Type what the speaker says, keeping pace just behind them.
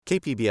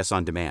KPBS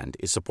On Demand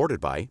is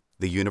supported by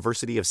the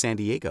University of San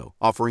Diego,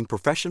 offering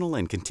professional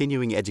and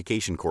continuing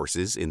education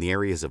courses in the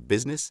areas of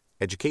business,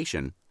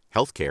 education,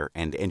 healthcare,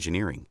 and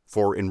engineering.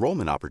 For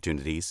enrollment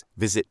opportunities,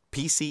 visit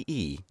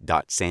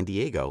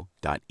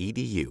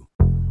pce.sandiego.edu.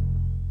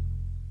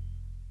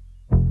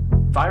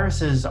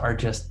 Viruses are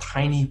just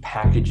tiny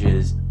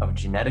packages of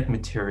genetic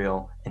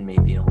material and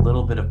maybe a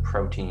little bit of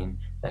protein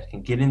that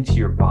can get into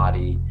your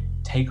body,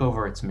 take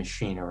over its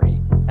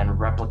machinery, and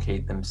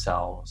replicate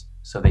themselves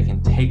so they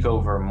can take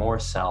over more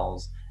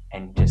cells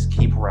and just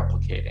keep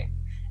replicating.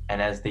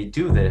 And as they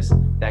do this,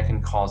 that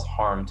can cause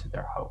harm to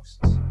their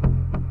hosts.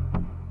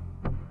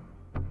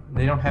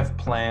 They don't have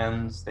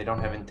plans, they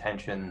don't have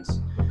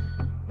intentions.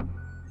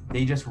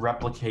 They just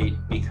replicate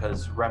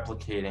because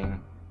replicating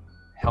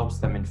helps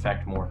them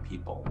infect more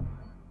people.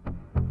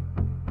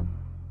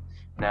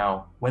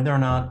 Now, whether or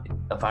not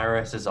a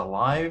virus is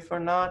alive or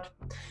not,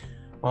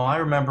 well, I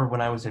remember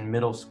when I was in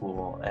middle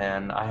school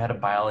and I had a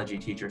biology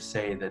teacher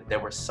say that there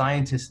were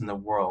scientists in the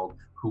world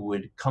who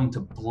would come to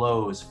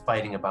blows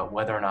fighting about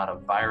whether or not a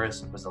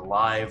virus was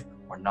alive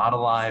or not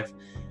alive.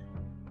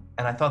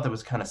 And I thought that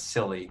was kind of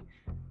silly.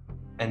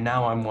 And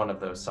now I'm one of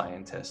those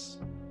scientists.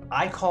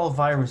 I call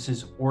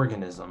viruses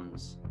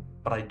organisms,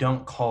 but I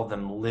don't call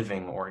them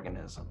living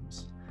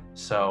organisms.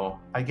 So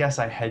I guess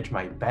I hedge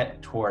my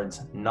bet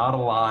towards not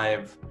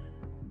alive,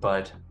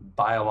 but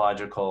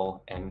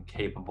biological and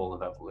capable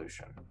of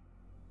evolution.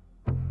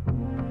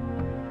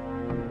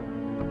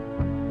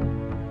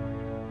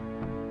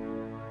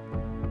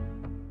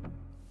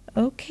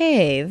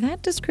 Okay,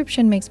 that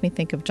description makes me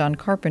think of John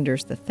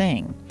Carpenter's The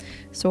Thing.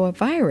 So a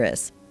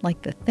virus,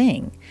 like The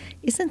Thing,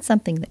 isn't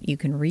something that you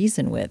can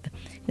reason with.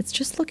 It's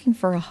just looking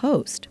for a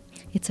host.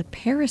 It's a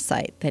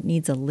parasite that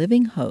needs a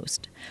living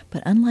host,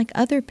 but unlike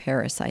other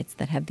parasites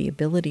that have the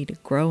ability to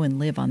grow and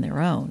live on their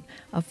own,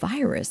 a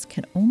virus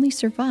can only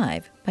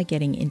survive by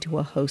getting into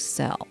a host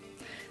cell.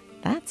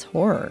 That's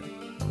horror.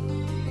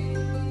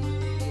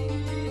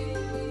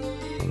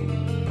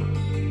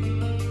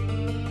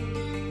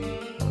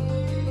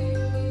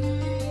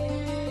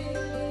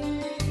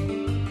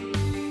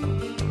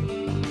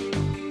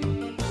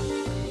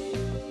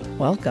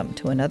 Welcome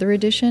to another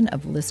edition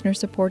of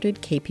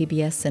listener-supported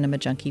KPBS Cinema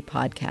Junkie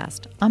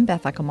podcast. I'm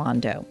Beth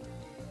Accomando.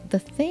 The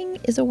Thing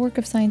is a work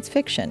of science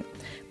fiction,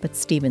 but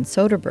Steven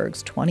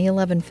Soderbergh's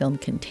 2011 film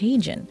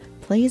Contagion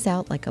plays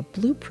out like a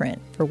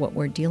blueprint for what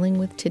we're dealing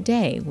with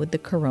today with the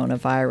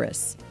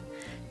coronavirus.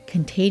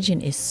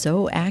 Contagion is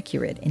so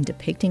accurate in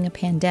depicting a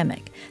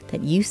pandemic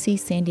that UC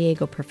San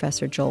Diego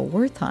professor Joel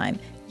Wertheim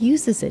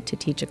uses it to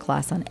teach a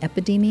class on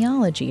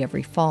epidemiology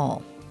every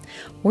fall.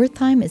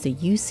 Wertheim is a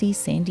UC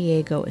San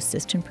Diego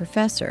assistant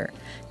professor,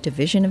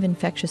 Division of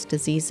Infectious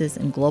Diseases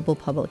and Global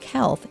Public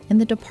Health in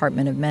the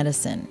Department of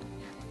Medicine.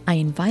 I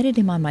invited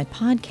him on my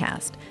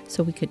podcast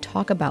so we could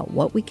talk about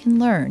what we can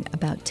learn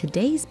about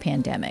today's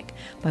pandemic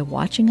by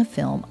watching a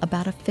film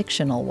about a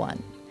fictional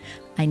one.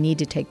 I need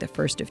to take the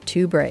first of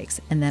two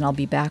breaks, and then I'll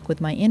be back with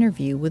my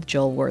interview with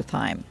Joel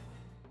Wertheim.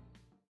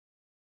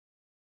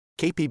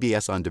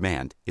 KPBS On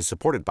Demand is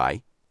supported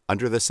by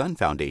Under the Sun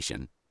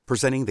Foundation,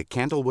 presenting the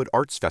Candlewood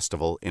Arts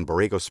Festival in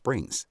Borrego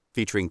Springs,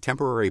 featuring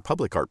temporary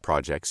public art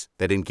projects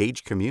that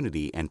engage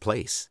community and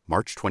place.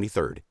 March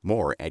 23rd.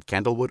 More at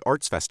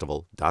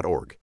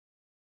candlewoodartsfestival.org.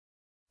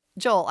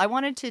 Joel, I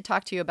wanted to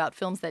talk to you about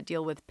films that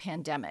deal with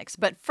pandemics.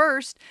 But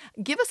first,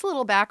 give us a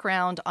little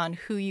background on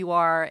who you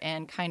are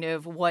and kind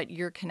of what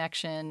your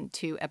connection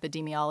to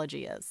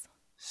epidemiology is.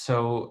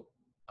 So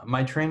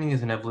my training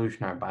is in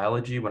evolutionary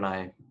biology. When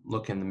I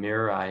look in the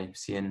mirror, I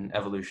see an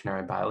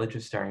evolutionary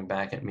biologist staring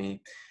back at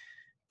me.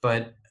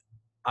 But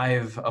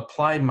I've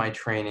applied my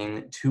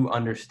training to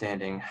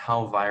understanding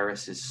how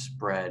viruses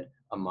spread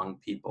among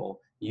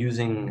people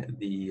using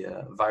the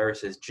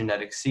virus's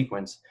genetic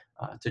sequence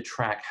to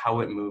track how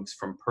it moves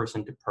from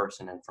person to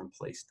person and from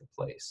place to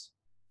place.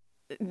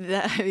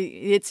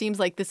 It seems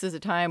like this is a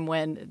time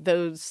when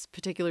those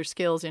particular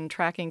skills in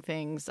tracking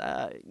things,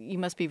 you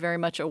must be very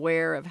much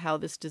aware of how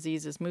this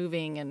disease is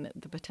moving and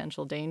the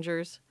potential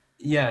dangers.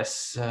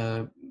 Yes.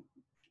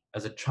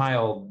 As a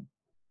child,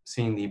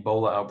 seeing the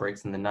Ebola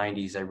outbreaks in the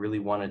 90s, I really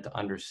wanted to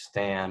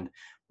understand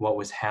what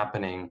was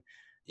happening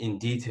in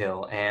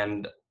detail.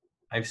 And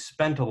I've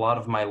spent a lot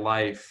of my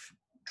life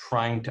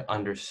trying to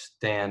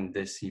understand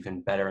this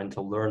even better and to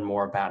learn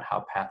more about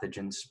how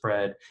pathogens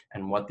spread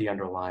and what the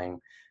underlying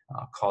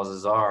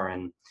causes are.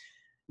 And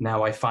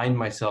now I find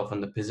myself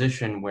in the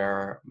position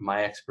where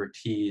my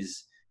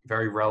expertise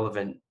very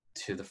relevant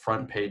to the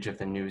front page of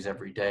the news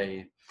every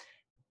day.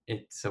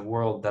 It's a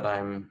world that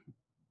I'm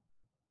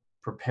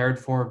prepared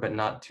for, but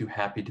not too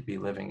happy to be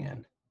living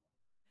in.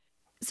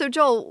 So,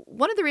 Joel,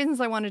 one of the reasons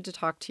I wanted to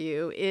talk to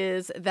you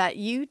is that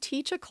you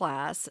teach a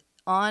class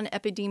on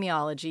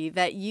epidemiology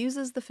that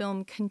uses the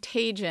film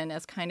Contagion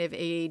as kind of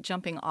a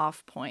jumping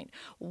off point.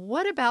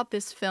 What about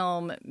this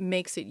film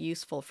makes it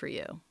useful for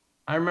you?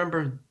 I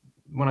remember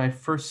when I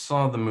first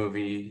saw the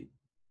movie,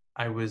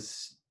 I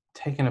was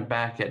taken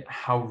aback at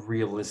how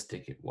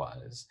realistic it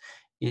was.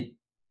 It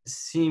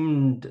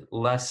seemed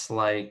less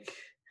like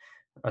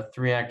a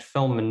 3-act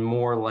film and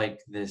more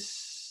like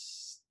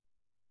this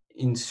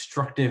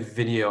instructive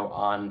video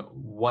on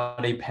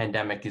what a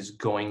pandemic is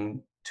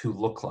going to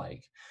look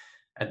like.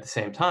 At the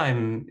same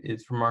time,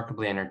 it's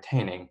remarkably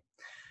entertaining.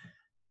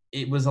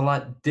 It was a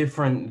lot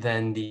different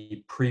than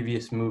the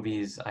previous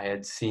movies I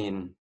had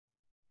seen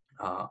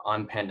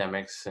on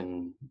pandemics,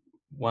 and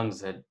ones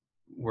that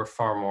were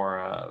far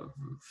more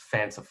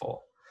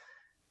fanciful.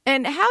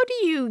 And how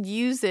do you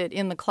use it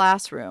in the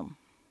classroom?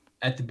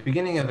 At the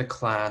beginning of the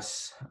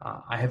class,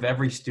 I have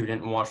every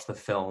student watch the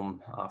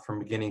film from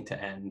beginning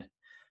to end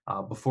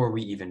before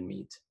we even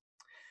meet.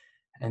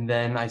 And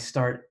then I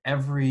start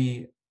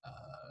every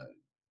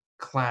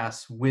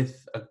class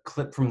with a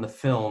clip from the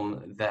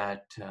film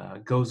that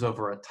goes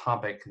over a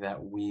topic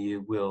that we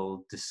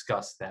will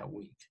discuss that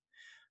week.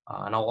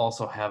 And I'll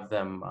also have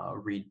them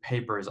read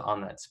papers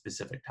on that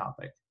specific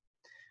topic.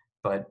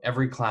 But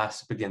every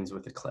class begins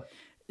with a clip.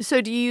 So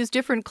do you use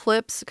different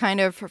clips kind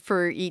of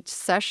for each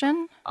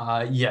session?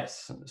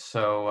 Yes.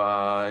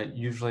 So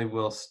usually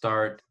we'll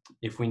start,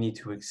 if we need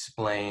to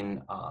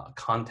explain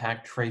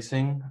contact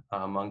tracing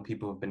among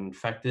people who've been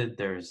infected.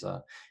 There's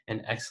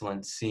an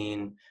excellent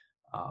scene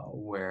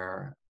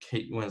where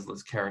Kate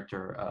Winslet's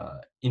character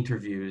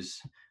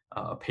interviews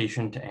a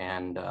patient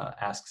and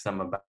asks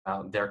them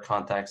about their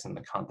contacts and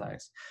the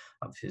contacts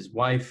of his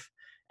wife.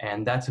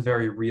 And that's a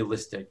very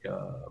realistic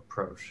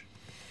approach.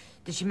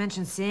 Did she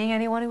mention seeing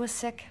anyone who was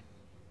sick?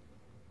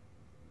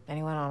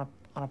 Anyone on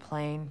a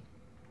plane?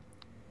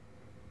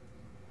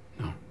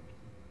 No.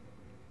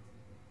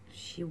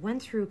 She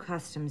went through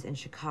customs in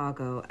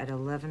Chicago at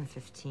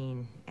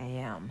 11:15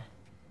 a.m.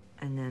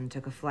 and then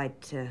took a flight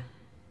to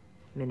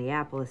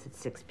Minneapolis at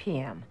 6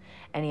 p.m.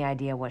 Any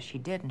idea what she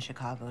did in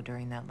Chicago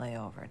during that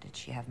layover? Did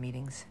she have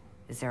meetings?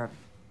 Is there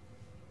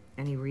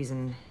any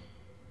reason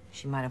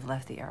she might have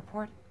left the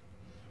airport?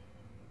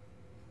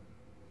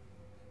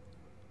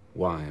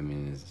 Why? I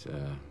mean, is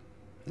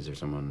there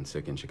someone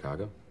sick in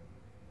Chicago?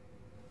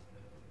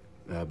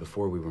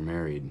 Before we were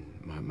married,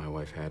 my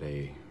wife had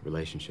a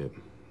relationship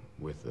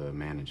with a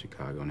man in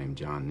Chicago named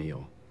John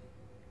Neal.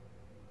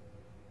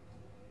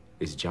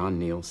 Is John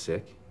Neal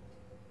sick?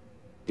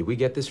 Did we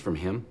get this from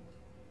him?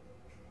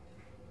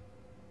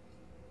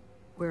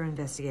 We're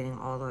investigating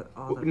all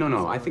the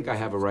No, I think I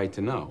have a right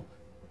to know.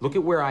 Look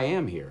at where I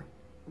am here.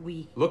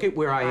 Look at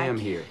where I am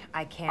here.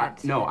 I can't.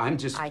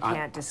 I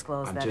can't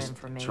disclose I'm that just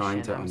information.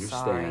 trying to I'm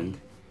understand.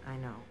 Sorry. I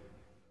know.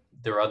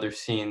 There are other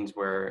scenes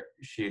where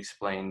she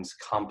explains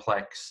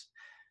complex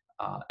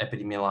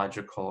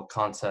epidemiological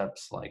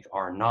concepts like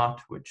R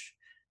naught, which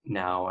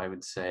now I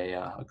would say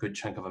a good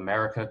chunk of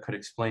America could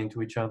explain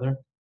to each other.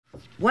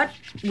 What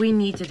we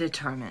need to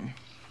determine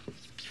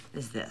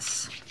is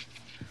this.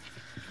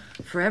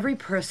 For every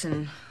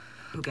person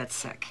who gets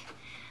sick,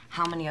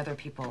 how many other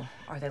people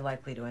are they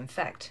likely to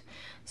infect?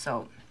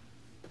 So,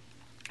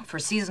 for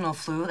seasonal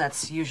flu,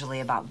 that's usually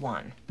about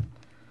 1.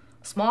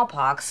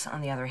 Smallpox,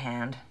 on the other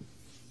hand,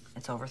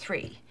 it's over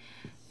 3.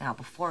 Now,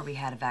 before we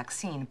had a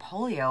vaccine,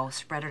 polio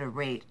spread at a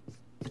rate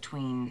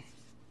between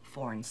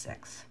 4 and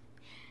 6.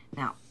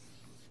 Now,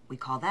 we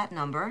call that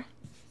number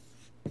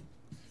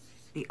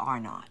the R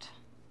naught.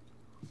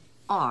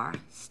 R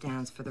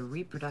stands for the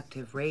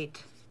reproductive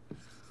rate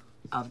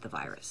of the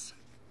virus.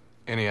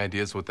 Any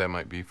ideas what that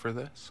might be for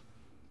this?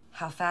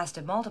 How fast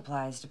it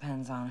multiplies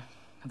depends on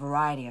a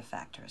variety of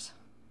factors.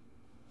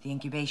 The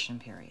incubation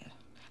period,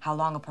 how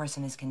long a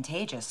person is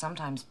contagious.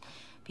 Sometimes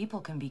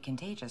people can be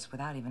contagious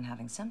without even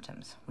having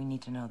symptoms. We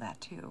need to know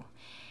that too.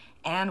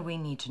 And we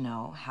need to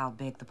know how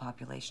big the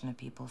population of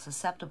people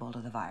susceptible to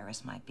the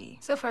virus might be.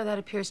 So far, that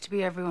appears to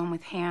be everyone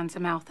with hands, a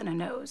mouth, and a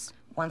nose.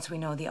 Once we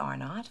know the R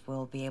naught,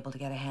 we'll be able to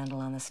get a handle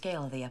on the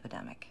scale of the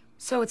epidemic.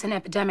 So it's an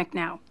epidemic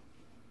now.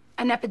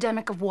 An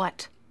epidemic of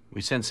what?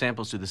 We send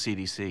samples to the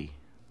CDC.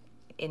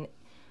 In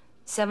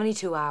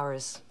 72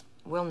 hours,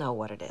 we'll know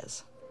what it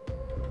is.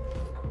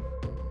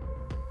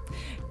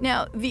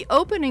 Now, the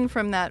opening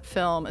from that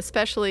film,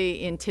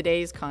 especially in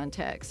today's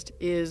context,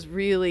 is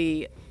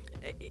really,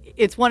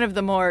 it's one of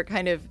the more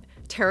kind of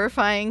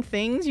terrifying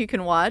things you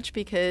can watch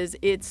because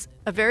it's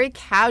a very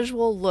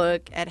casual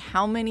look at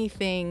how many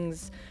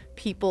things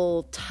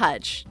people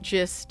touch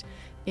just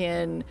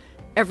in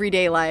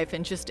everyday life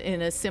and just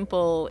in a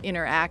simple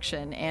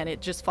interaction. And it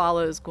just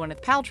follows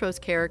Gwyneth Paltrow's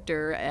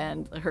character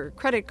and her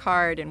credit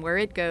card and where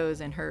it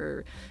goes and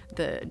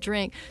the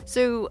drink.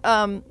 So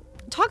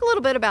talk a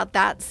little bit about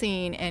that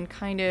scene and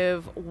kind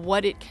of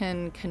what it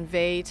can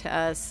convey to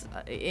us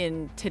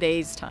in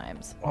today's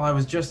times. Well, I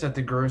was just at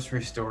the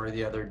grocery store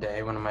the other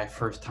day, one of my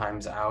first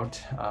times out,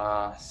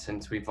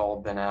 since we've all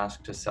been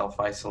asked to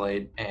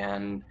self-isolate.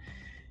 And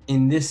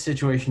in this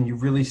situation, you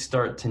really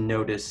start to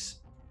notice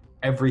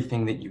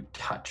everything that you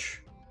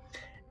touch.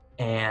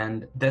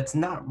 And that's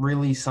not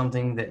really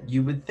something that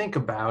you would think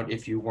about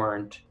if you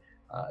weren't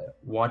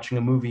watching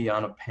a movie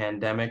on a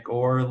pandemic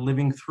or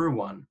living through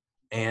one.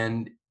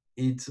 And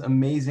it's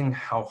amazing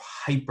how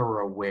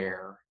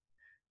hyper-aware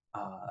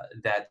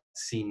that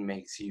scene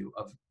makes you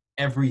of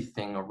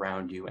everything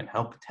around you and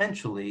how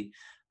potentially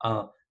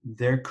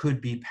there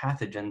could be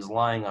pathogens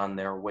lying on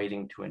there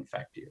waiting to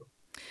infect you.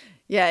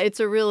 Yeah, it's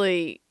a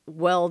really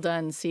well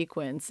done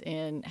sequence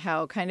in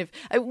how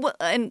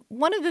and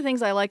one of the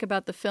things I like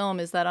about the film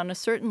is that on a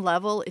certain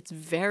level, it's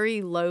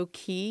very low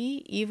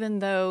key, even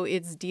though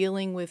it's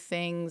dealing with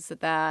things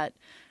that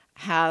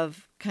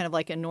have kind of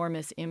like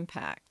enormous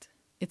impact.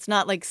 It's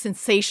not like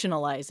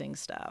sensationalizing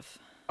stuff.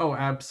 Oh,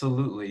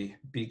 absolutely.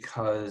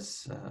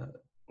 Because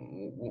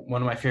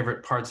one of my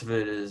favorite parts of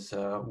it is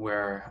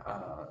where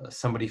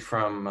somebody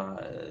from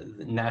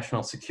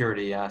national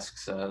security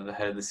asks the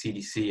head of the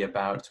CDC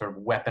about sort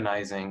of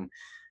weaponizing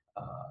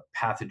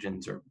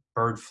pathogens or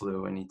bird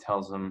flu, and he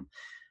tells them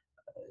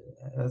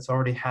that's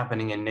already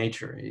happening in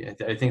nature.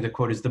 I think the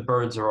quote is, the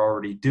birds are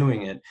already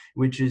doing it,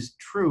 which is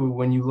true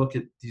when you look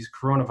at these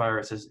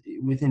coronaviruses.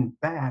 Within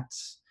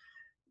bats,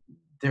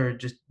 there are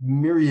just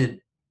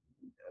myriad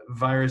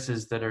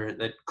viruses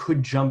that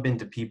could jump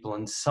into people,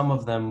 and some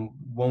of them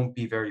won't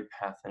be very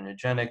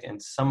pathogenic,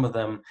 and some of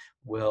them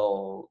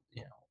will,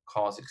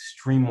 cause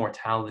extreme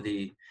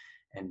mortality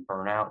and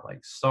burn out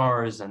like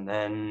SARS, and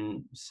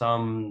then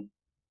some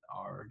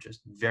are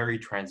just very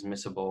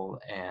transmissible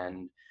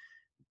and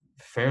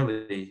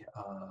fairly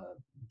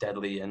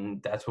deadly,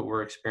 and that's what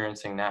we're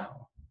experiencing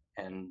now.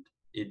 And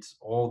it's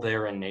all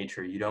there in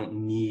nature. You don't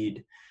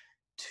need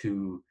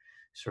to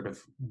sort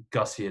of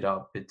gussy it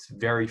up. It's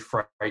very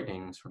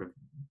frightening, sort of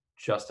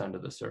just under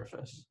the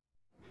surface.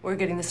 We're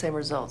getting the same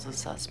results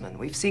as Sussman.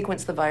 We've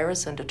sequenced the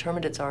virus and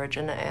determined its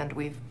origin, and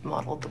we've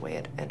modeled the way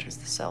it enters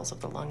the cells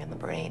of the lung and the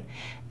brain.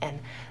 And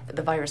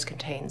the virus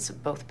contains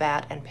both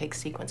bat and pig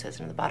sequences.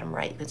 And in the bottom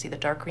right, you can see the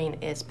dark green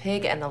is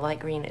pig and the light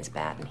green is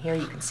bat. And here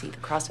you can see the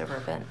crossover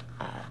event,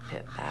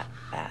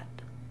 bat,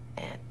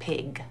 and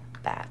pig,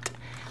 bat.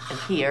 And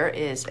here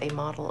is a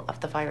model of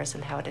the virus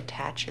and how it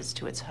attaches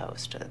to its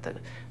host. The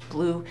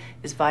blue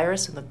is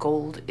virus, and the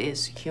gold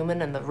is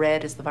human, and the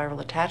red is the viral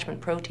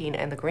attachment protein,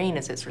 and the green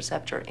is its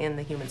receptor in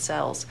the human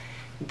cells.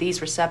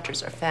 These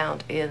receptors are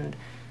found in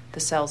the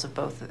cells of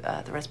both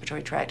the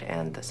respiratory tract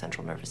and the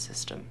central nervous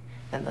system.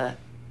 And the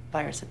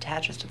virus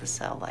attaches to the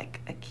cell like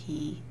a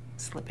key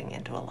slipping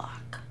into a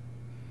lock.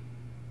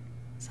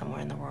 Somewhere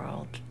in the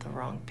world, the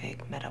wrong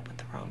pig met up with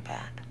the wrong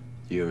bat.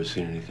 You ever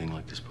seen anything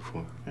like this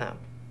before? No.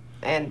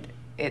 And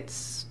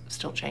it's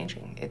still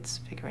changing. It's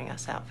figuring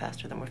us out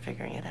faster than we're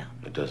figuring it out.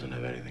 It doesn't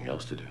have anything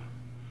else to do.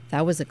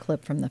 That was a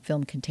clip from the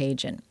film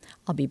Contagion.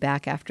 I'll be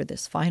back after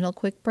this final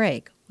quick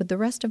break with the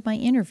rest of my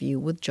interview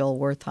with Joel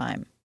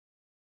Wertheim.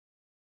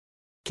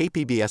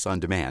 KPBS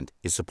On Demand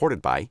is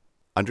supported by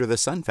Under the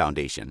Sun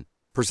Foundation,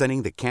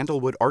 presenting the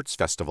Candlewood Arts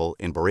Festival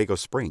in Borrego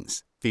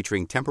Springs,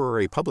 featuring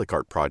temporary public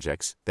art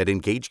projects that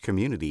engage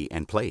community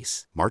and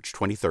place. March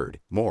 23rd.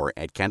 More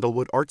at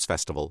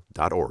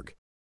candlewoodartsfestival.org.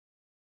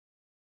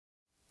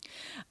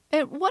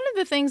 And one of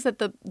the things that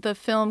the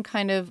film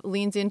kind of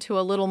leans into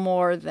a little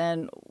more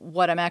than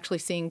what I'm actually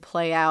seeing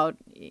play out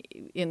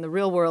in the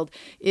real world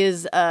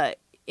is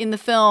in the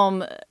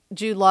film,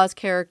 Jude Law's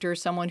character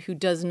is someone who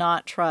does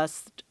not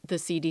trust the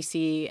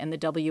CDC and the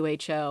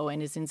WHO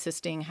and is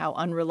insisting how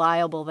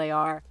unreliable they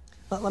are.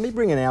 Let me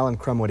bring in Alan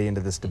Crumwoody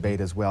into this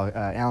debate as well.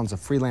 Alan's a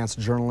freelance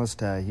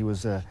journalist. He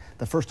was the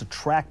first to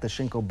track the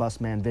Shinko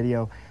Busman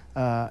video.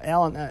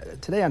 Alan,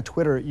 today on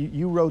Twitter,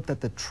 you wrote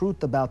that the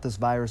truth about this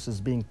virus is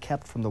being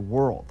kept from the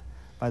world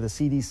by the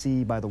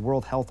CDC, by the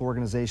World Health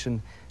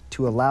Organization,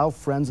 to allow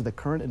friends of the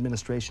current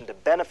administration to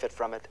benefit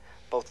from it,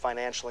 both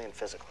financially and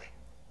physically.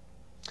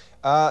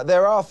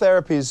 There are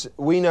therapies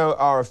we know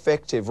are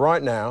effective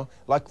right now,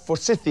 like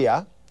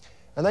Forsythia,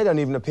 and they don't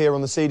even appear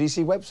on the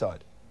CDC website.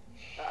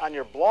 On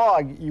your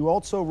blog, you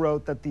also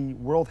wrote that the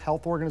World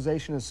Health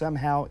Organization is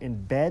somehow in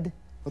bed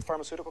with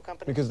pharmaceutical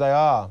companies? Because they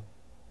are.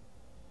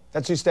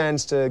 That's who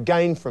stands to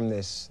gain from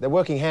this. They're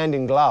working hand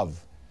in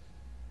glove.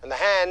 And the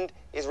hand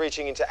is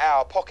reaching into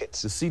our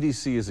pockets. The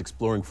CDC is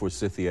exploring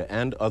Forsythia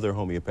and other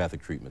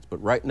homeopathic treatments,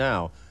 but right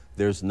now,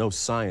 there's no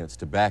science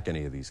to back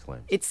any of these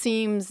claims. It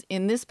seems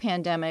in this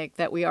pandemic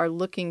that we are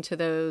looking to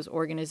those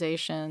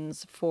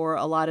organizations for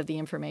a lot of the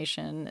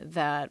information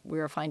that we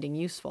are finding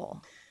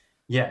useful.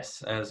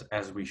 Yes,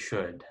 as we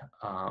should.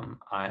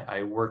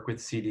 I work with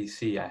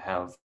CDC. I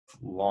have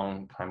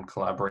long-time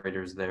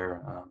collaborators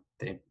there.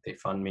 They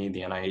fund me.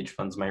 The NIH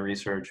funds my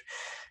research.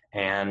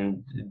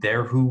 And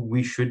they're who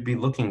we should be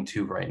looking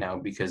to right now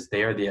because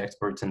they are the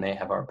experts and they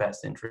have our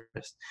best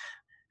interest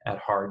at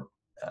heart.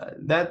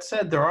 That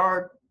said, there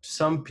are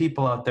some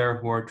people out there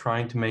who are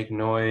trying to make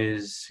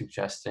noise,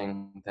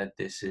 suggesting that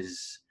this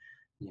is,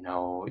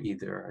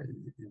 either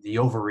the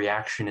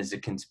overreaction is a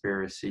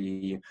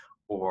conspiracy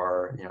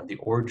or, the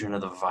origin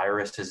of the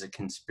virus is a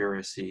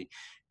conspiracy.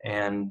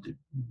 And,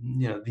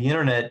 the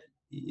internet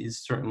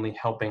is certainly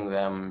helping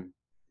them,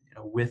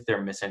 with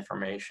their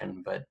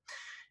misinformation, but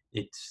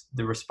it's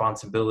the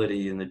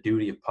responsibility and the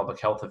duty of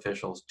public health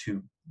officials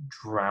to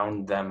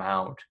drown them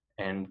out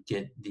and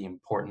get the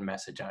important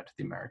message out to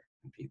the American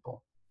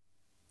people.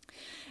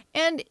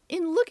 And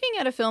in looking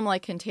at a film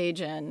like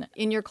Contagion,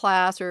 in your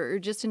class or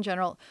just in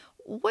general,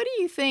 what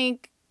do you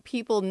think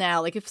people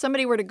now, like if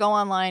somebody were to go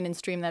online and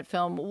stream that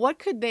film, what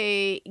could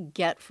they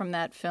get from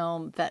that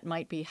film that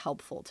might be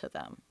helpful to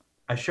them?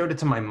 I showed it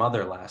to my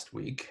mother last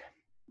week.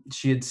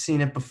 She had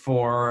seen it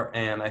before,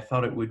 and I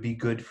thought it would be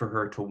good for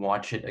her to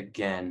watch it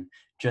again,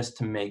 just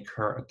to make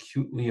her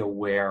acutely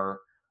aware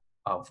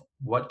of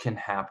what can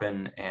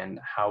happen and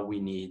how we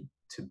need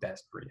to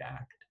best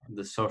react.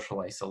 The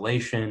social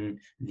isolation,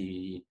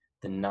 the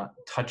not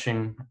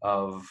touching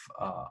of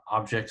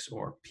objects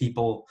or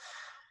people.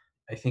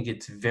 I think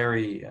it's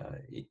very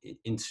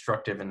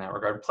instructive in that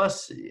regard.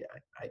 Plus,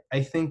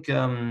 I think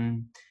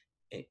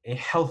a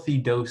healthy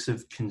dose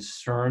of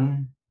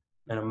concern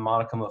and a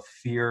modicum of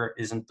fear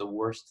isn't the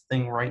worst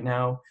thing right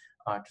now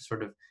to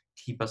sort of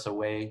keep us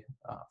away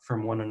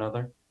from one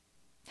another.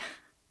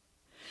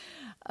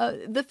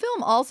 The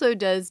film also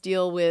does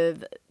deal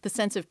with the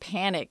sense of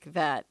panic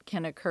that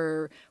can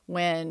occur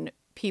when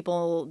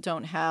people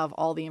don't have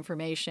all the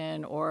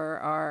information or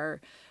are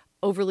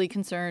overly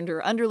concerned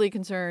or underly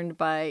concerned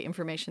by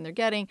information they're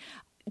getting.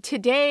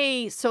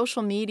 Today,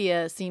 social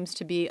media seems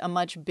to be a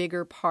much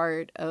bigger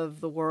part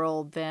of the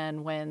world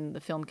than when the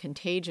film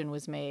Contagion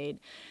was made.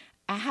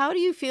 How do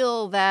you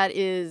feel that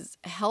is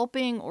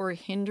helping or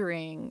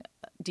hindering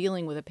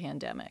dealing with a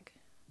pandemic?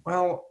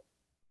 Well,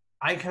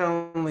 I can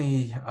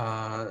only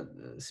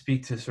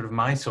speak to sort of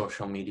my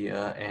social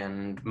media,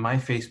 and my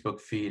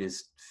Facebook feed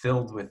is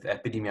filled with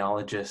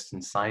epidemiologists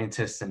and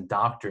scientists and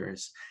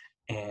doctors,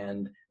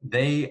 and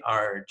they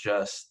are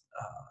just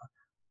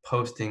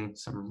posting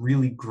some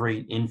really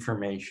great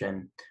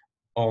information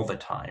all the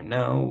time.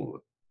 Now,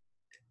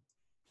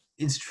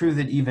 it's true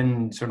that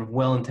even sort of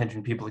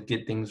well-intentioned people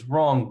get things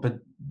wrong, but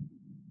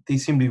they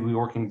seem to be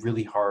working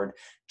really hard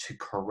to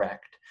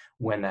correct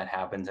when that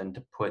happens and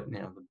to put,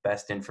 the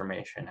best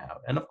information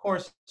out. And of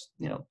course,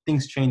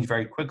 things change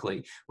very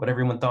quickly. What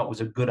everyone thought was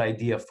a good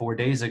idea 4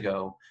 days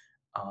ago,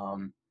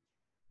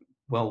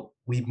 well,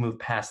 we've moved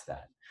past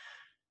that.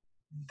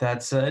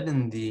 That said,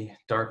 in the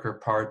darker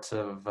parts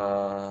of,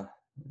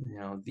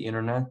 the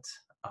internet,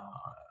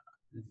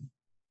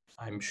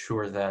 I'm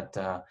sure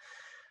that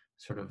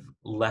sort of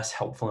less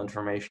helpful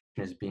information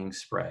is being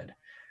spread.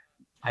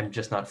 I'm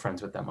just not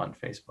friends with them on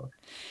Facebook.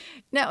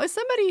 Now, as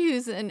somebody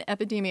who's an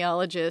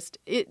epidemiologist,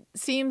 it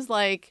seems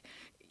like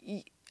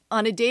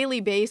on a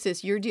daily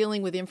basis, you're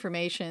dealing with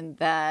information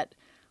that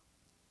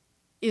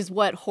is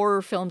what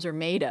horror films are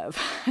made of.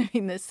 I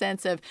mean, the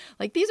sense of,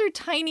 like, these are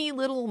tiny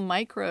little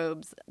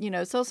microbes,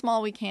 so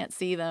small we can't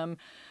see them.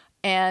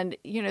 And,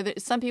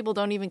 some people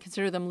don't even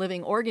consider them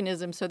living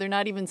organisms, so they're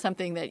not even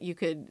something that you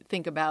could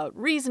think about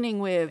reasoning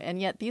with. And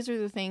yet these are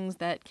the things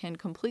that can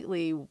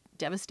completely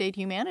devastate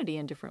humanity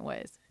in different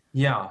ways.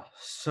 Yeah.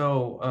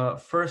 So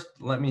first,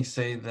 let me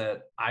say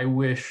that I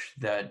wish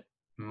that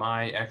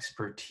my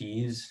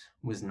expertise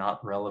was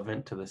not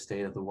relevant to the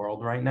state of the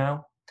world right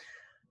now.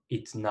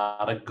 It's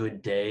not a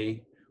good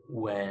day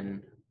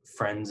when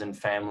friends and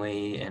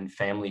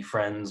family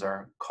friends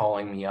are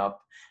calling me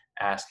up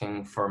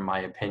asking for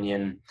my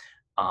opinion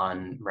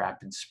on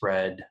rapid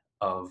spread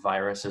of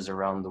viruses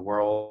around the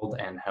world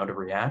and how to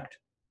react.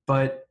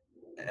 But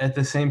at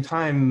the same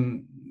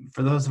time,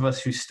 for those of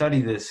us who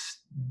study this,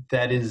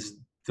 that is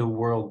the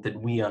world that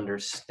we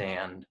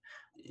understand.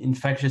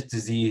 Infectious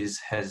disease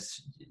has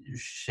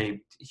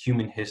shaped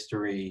human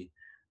history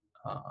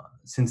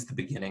since the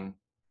beginning.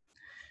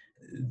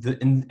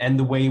 And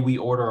the way we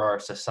order our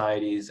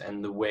societies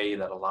and the way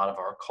that a lot of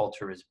our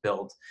culture is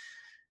built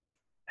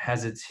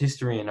has its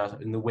history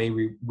in the way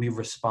we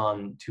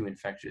respond to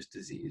infectious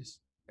disease.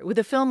 With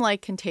a film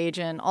like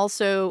Contagion,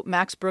 also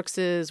Max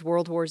Brooks's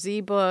World War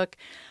Z book,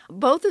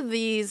 both of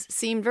these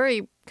seem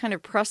very kind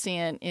of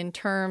prescient in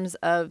terms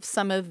of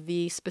some of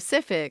the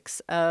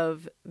specifics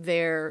of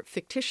their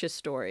fictitious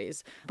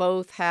stories.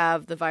 Both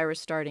have the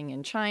virus starting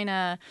in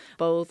China,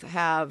 both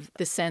have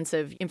the sense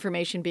of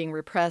information being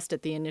repressed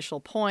at the initial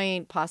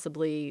point,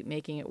 possibly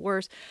making it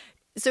worse.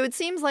 So it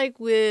seems like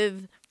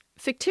with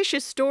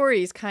fictitious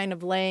stories kind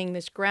of laying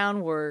this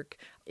groundwork,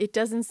 it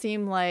doesn't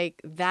seem like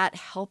that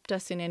helped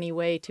us in any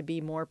way to be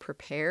more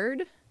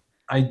prepared.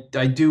 I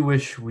do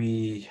wish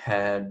we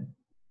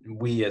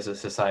as a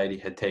society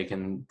had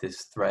taken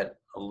this threat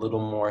a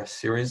little more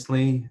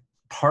seriously.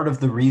 Part of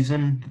the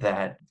reason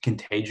that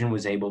Contagion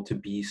was able to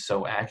be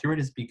so accurate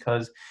is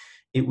because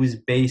it was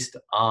based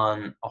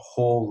on a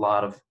whole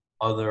lot of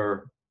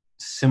other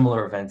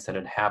similar events that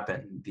had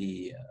happened.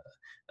 The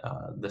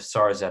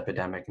SARS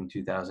epidemic in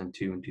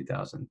 2002 and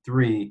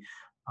 2003,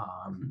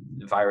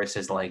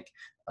 viruses like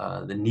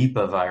the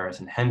Nipah virus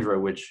and Hendra,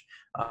 which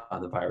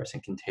the virus in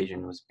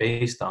Contagion was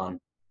based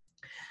on,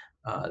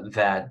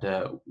 that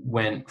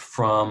went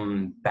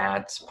from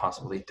bats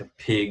possibly to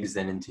pigs,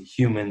 then into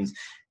humans,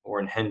 or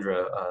in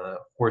Hendra,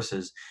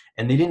 horses.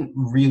 And they didn't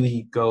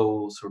really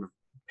go sort of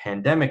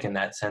pandemic in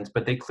that sense,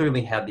 but they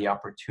clearly had the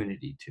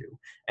opportunity to.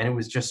 And it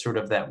was just sort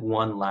of that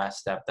one last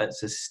step, that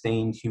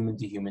sustained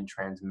human-to-human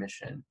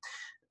transmission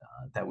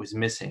that was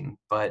missing.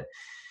 But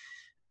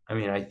I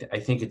mean, I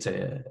think it's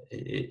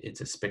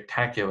a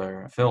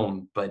spectacular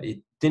film, but it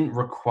didn't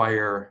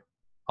require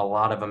a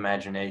lot of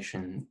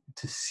imagination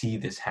to see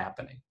this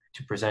happening.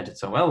 To present it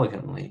so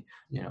elegantly,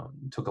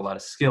 took a lot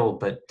of skill,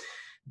 but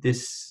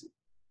this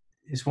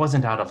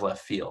wasn't out of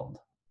left field.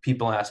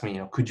 People ask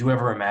me, could you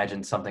ever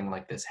imagine something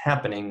like this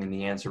happening? And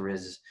the answer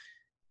is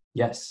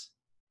yes.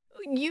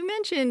 You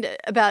mentioned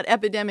about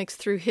epidemics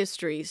through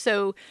history.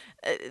 So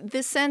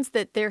this sense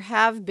that there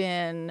have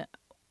been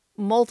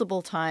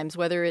multiple times,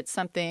 whether it's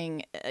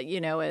something,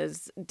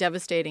 as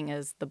devastating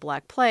as the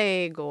Black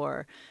Plague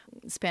or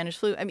Spanish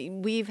flu. I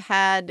mean, we've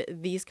had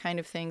these kind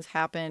of things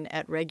happen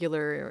at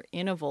regular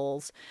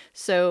intervals.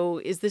 So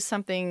is this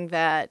something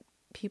that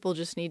people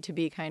just need to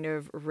be kind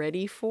of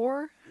ready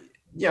for?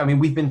 Yeah, I mean,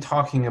 we've been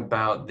talking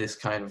about this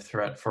kind of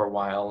threat for a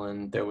while,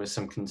 and there was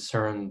some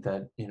concern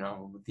that,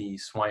 the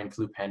swine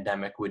flu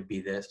pandemic would be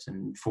this,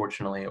 and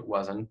fortunately it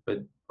wasn't.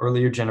 But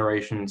earlier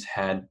generations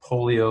had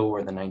polio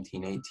or the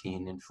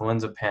 1918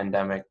 influenza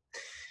pandemic,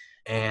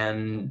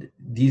 and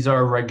these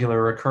are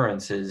regular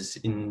occurrences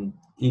in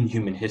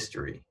human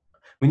history.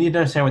 We need to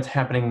understand what's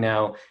happening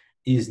now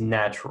is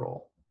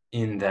natural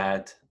in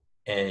that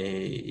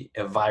a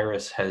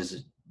virus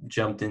has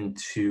jumped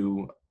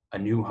into a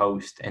new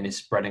host and is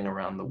spreading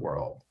around the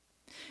world.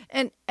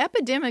 And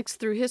epidemics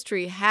through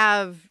history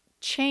have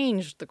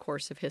changed the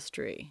course of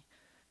history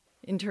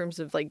in terms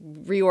of like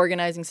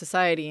reorganizing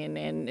society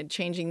and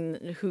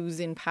changing who's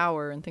in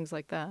power and things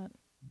like that.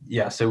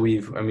 Yeah, so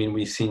we've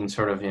seen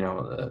sort of,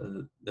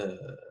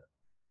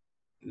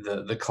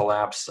 the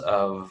collapse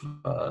of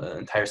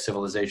entire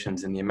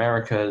civilizations in the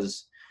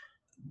Americas,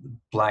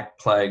 Black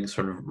Plague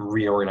sort of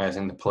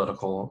reorganizing the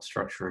political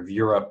structure of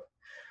Europe.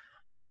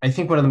 I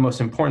think one of the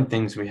most important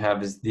things we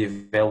have is the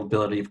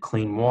availability of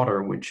clean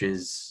water, which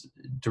is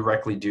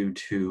directly due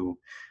to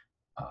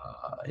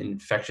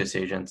infectious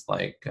agents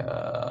like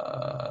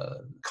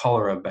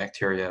cholera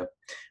bacteria,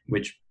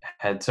 which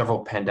had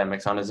several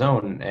pandemics on its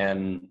own.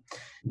 And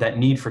that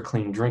need for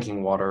clean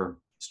drinking water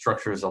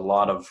structures a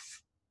lot of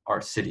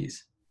our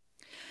cities.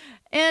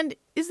 And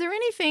is there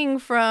anything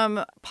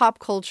from pop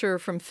culture,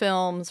 from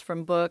films,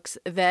 from books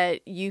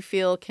that you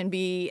feel can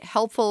be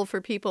helpful for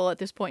people at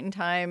this point in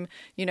time?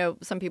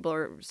 Some people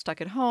are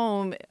stuck at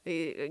home.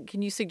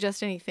 Can you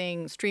suggest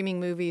anything, streaming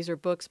movies or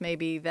books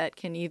maybe, that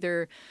can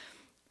either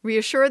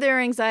reassure their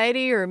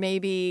anxiety or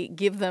maybe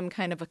give them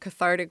kind of a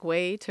cathartic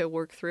way to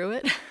work through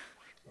it?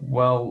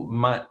 Well,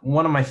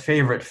 one of my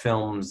favorite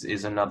films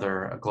is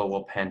a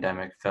global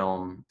pandemic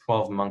film,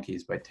 12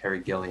 Monkeys by Terry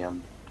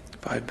Gilliam.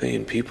 5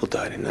 billion people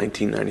died in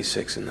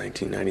 1996 and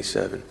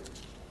 1997.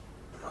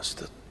 Almost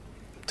the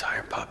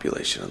entire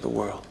population of the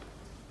world.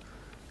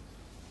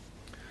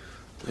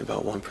 Only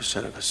about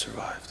 1% of us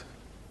survived.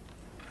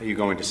 Are you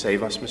going to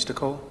save us, Mr.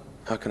 Cole?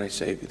 How can I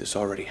save you? This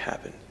already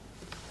happened.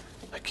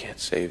 I can't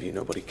save you.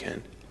 Nobody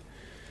can.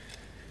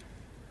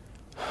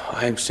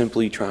 I am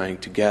simply trying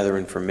to gather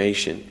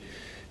information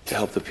to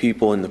help the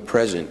people in the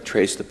present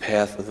trace the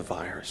path of the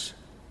virus.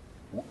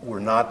 We're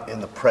not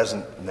in the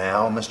present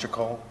now, Mr.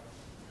 Cole?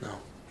 No.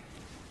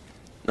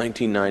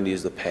 1990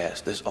 is the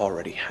past. This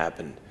already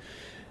happened.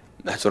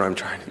 That's what I'm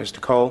trying to... Mr.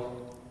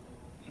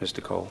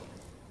 Cole,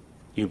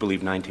 you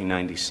believe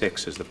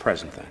 1996 is the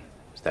present then?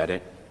 Is that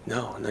it?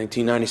 No,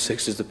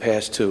 1996 is the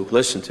past too.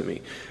 Listen to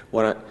me.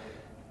 What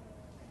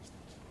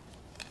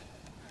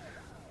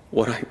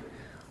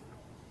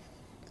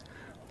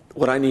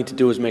I need to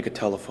do is make a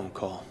telephone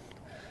call.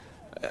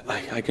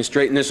 I can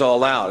straighten this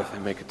all out if I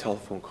make a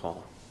telephone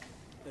call.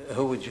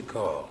 Who would you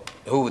call?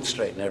 Who would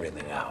straighten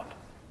everything out?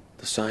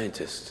 The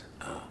scientists.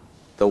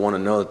 They'll want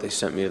to know that they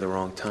sent me to the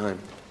wrong time.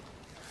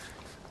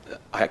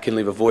 I can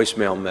leave a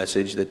voicemail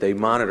message that they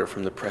monitor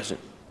from the present.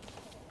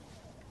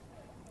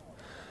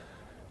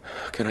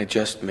 Can I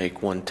just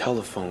make one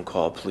telephone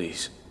call,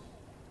 please?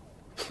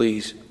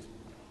 Please.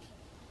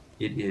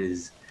 It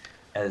is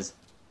as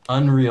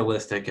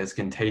unrealistic as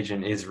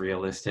Contagion is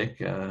realistic.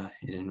 It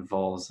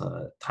involves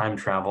time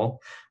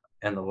travel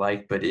and the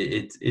like, but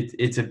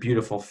it's a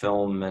beautiful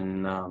film,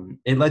 and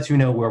it lets you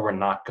know where we're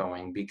not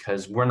going,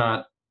 because we're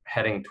not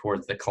heading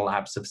towards the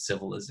collapse of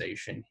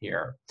civilization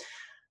here.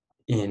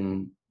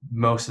 In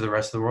most of the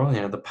rest of the world,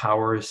 the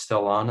power is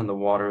still on and the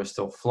water is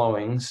still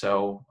flowing,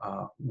 so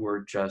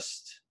we're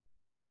just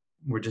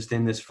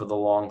in this for the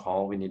long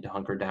haul. We need to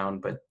hunker down,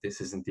 but this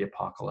isn't the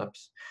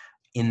apocalypse.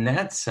 In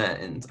that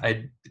sense,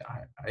 I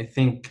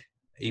think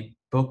a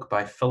book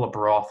by Philip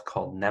Roth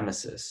called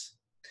Nemesis,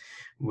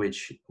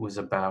 which was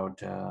about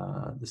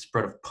the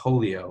spread of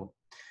polio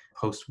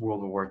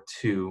post-World War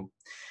II,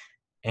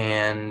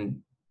 and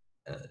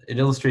it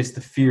illustrates the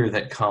fear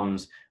that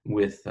comes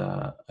with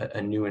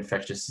a new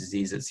infectious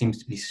disease that seems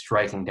to be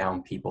striking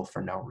down people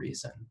for no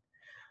reason.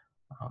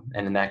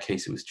 And in that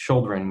case, it was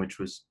children, which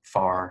was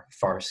far,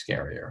 far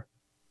scarier.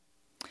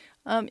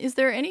 Is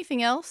there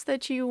anything else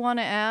that you want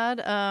to add,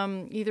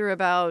 either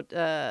about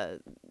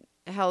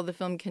how the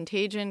film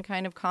Contagion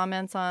kind of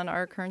comments on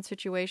our current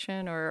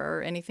situation,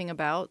 or anything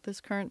about this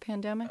current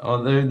pandemic?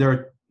 Oh, there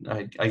are,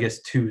 I guess,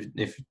 two,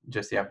 if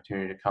just the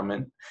opportunity to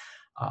comment.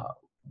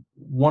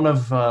 One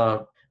of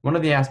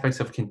the aspects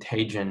of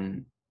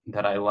Contagion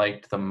that I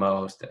liked the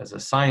most as a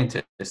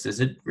scientist is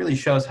it really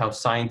shows how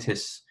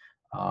scientists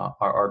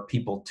are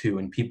people too,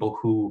 and people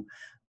who,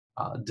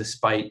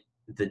 despite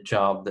the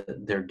job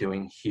that they're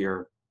doing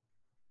here,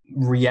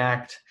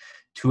 react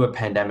to a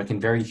pandemic in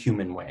very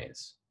human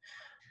ways.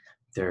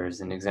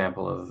 There's an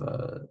example of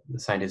the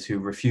scientist who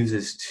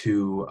refuses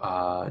to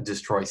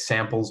destroy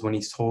samples when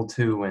he's told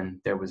to, and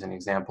there was an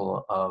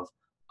example of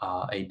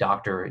a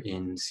doctor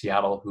in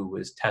Seattle who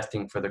was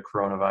testing for the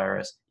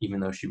coronavirus, even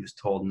though she was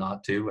told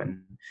not to.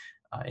 And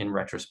in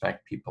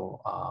retrospect,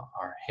 people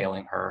are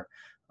hailing her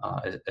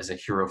as a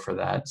hero for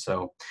that.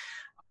 So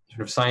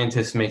sort of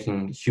scientists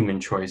making human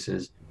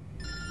choices.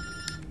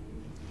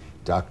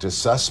 Dr.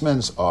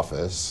 Sussman's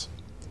office.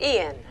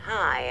 Ian,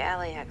 hi,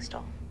 Allie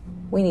Hextall.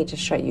 We need to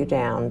shut you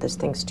down. This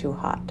thing's too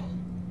hot.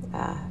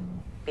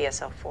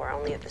 BSL-4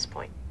 only at this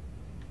point.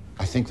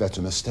 I think that's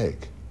a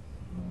mistake.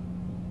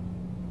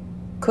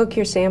 Cook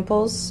your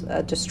samples,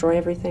 destroy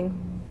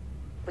everything.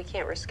 We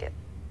can't risk it.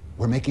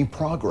 We're making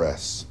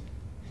progress.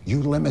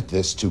 You limit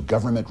this to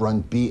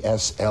government-run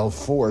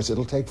BSL-4s,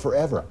 it'll take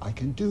forever. I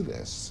can do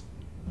this.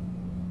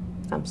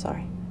 I'm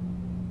sorry.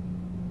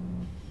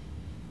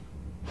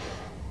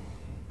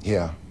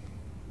 Yeah.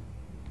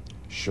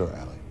 Sure,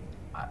 Allie.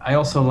 I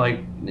also like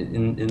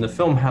in the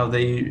film how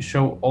they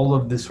show all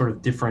of the sort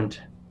of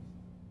different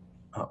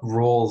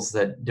roles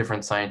that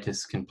different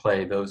scientists can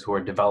play, those who are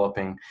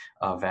developing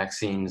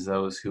vaccines,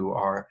 those who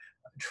are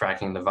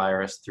tracking the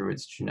virus through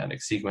its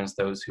genetic sequence,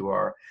 those who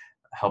are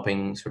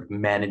helping sort of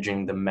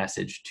managing the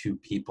message to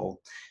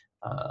people,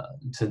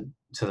 to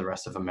the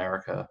rest of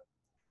America,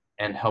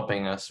 and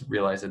helping us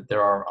realize that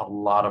there are a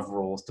lot of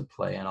roles to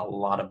play and a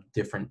lot of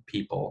different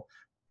people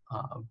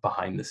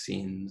behind the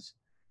scenes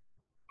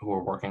who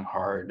are working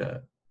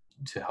hard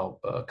to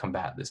help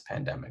combat this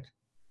pandemic.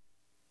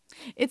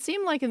 It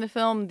seemed like in the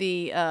film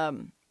the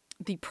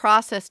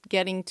process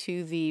getting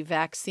to the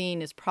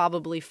vaccine is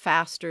probably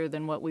faster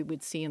than what we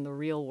would see in the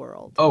real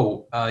world.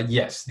 Oh,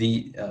 yes.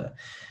 The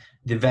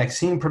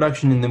vaccine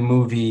production in the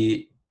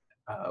movie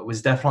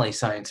was definitely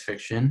science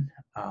fiction.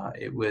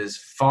 It was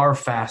far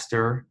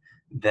faster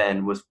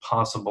than was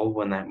possible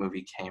when that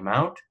movie came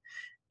out.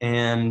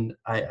 And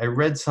I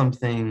read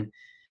something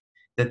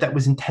that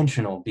was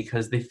intentional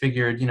because they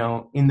figured,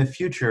 in the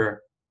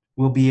future,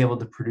 we'll be able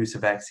to produce a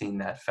vaccine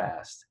that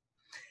fast.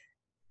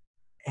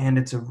 And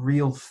it's a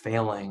real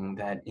failing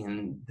that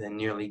in the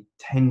nearly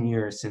 10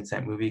 years since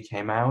that movie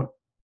came out,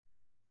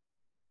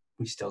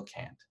 we still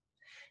can't.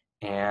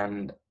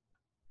 And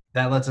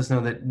that lets us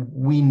know that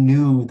we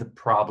knew the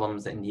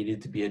problems that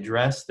needed to be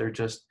addressed. There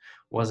just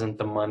wasn't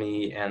the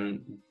money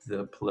and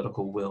the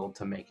political will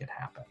to make it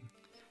happen.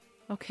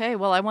 Okay,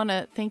 well, I want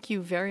to thank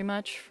you very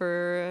much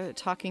for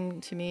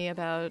talking to me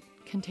about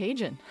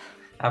Contagion.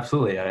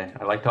 Absolutely.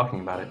 I like talking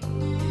about it.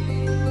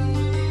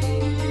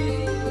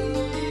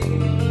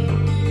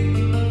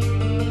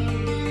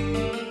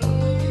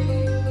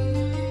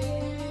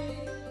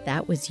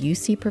 That was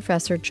UC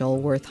Professor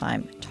Joel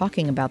Wertheim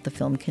talking about the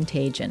film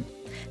Contagion.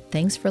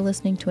 Thanks for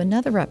listening to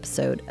another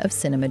episode of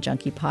Cinema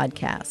Junkie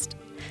Podcast.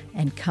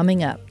 And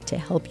coming up to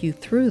help you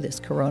through this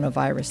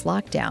coronavirus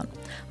lockdown,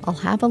 I'll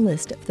have a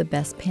list of the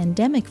best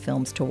pandemic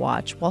films to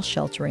watch while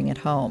sheltering at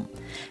home,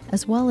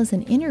 as well as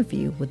an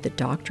interview with the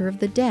Doctor of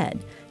the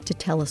Dead to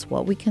tell us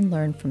what we can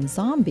learn from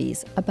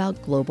zombies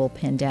about global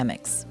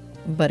pandemics.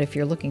 But if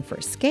you're looking for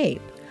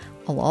escape,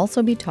 I'll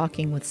also be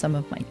talking with some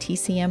of my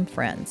TCM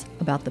friends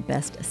about the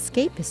best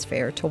escapist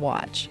fare to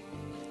watch.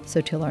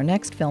 So till our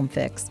next Film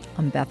Fix,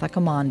 I'm Beth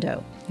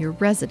Accomando, your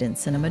resident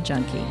cinema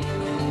junkie.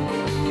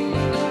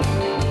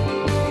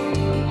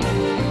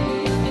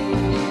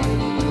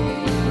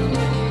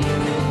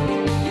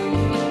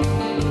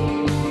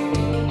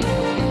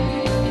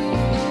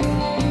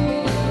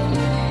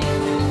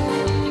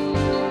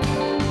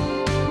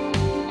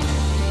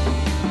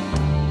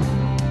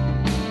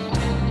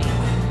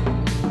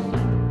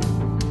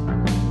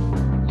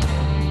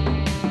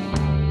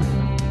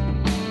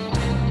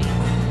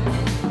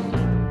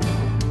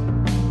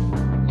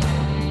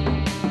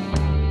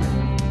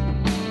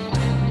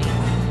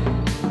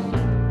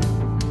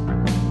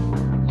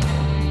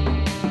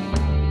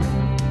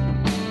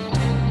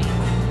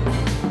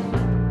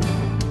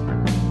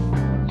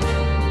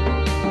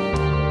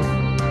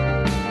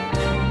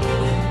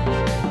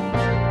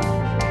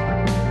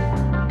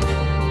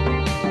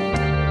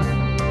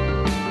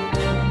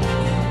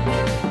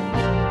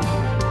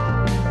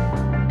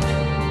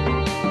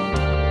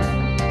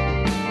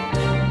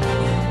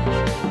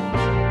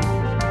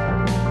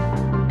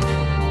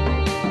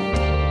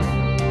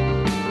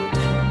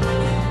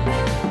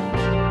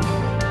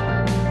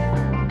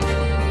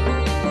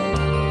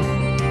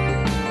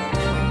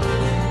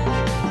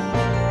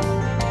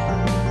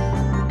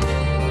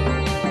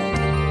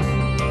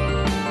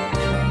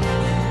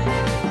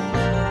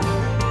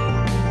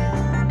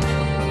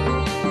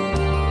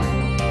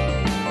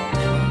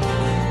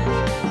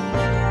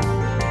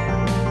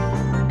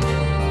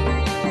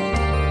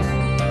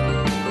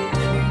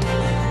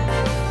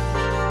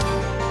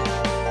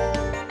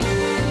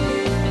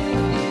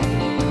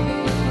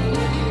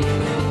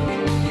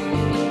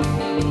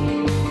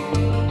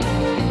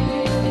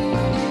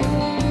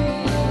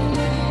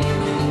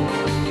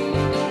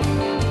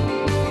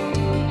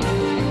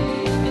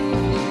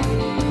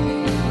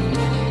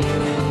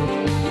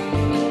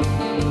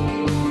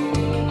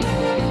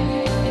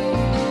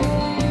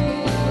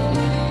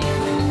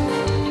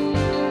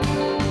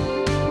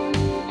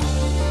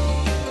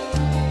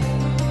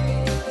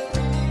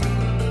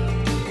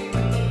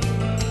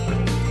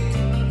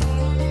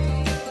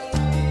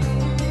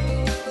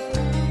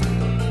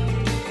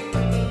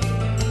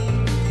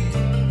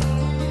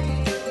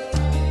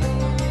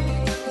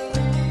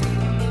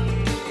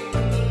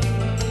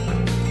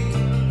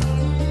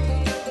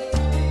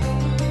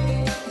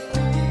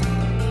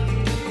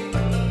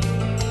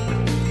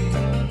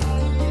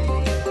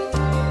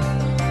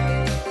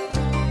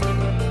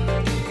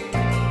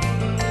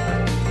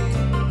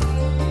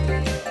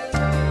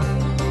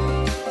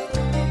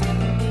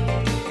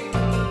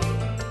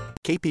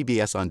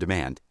 KPBS On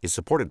Demand is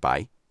supported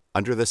by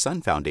Under the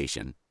Sun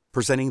Foundation,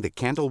 presenting the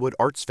Candlewood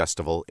Arts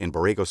Festival in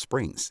Borrego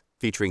Springs,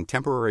 featuring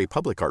temporary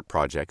public art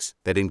projects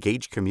that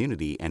engage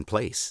community and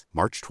place.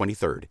 March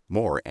 23rd.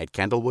 More at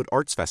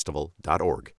candlewoodartsfestival.org.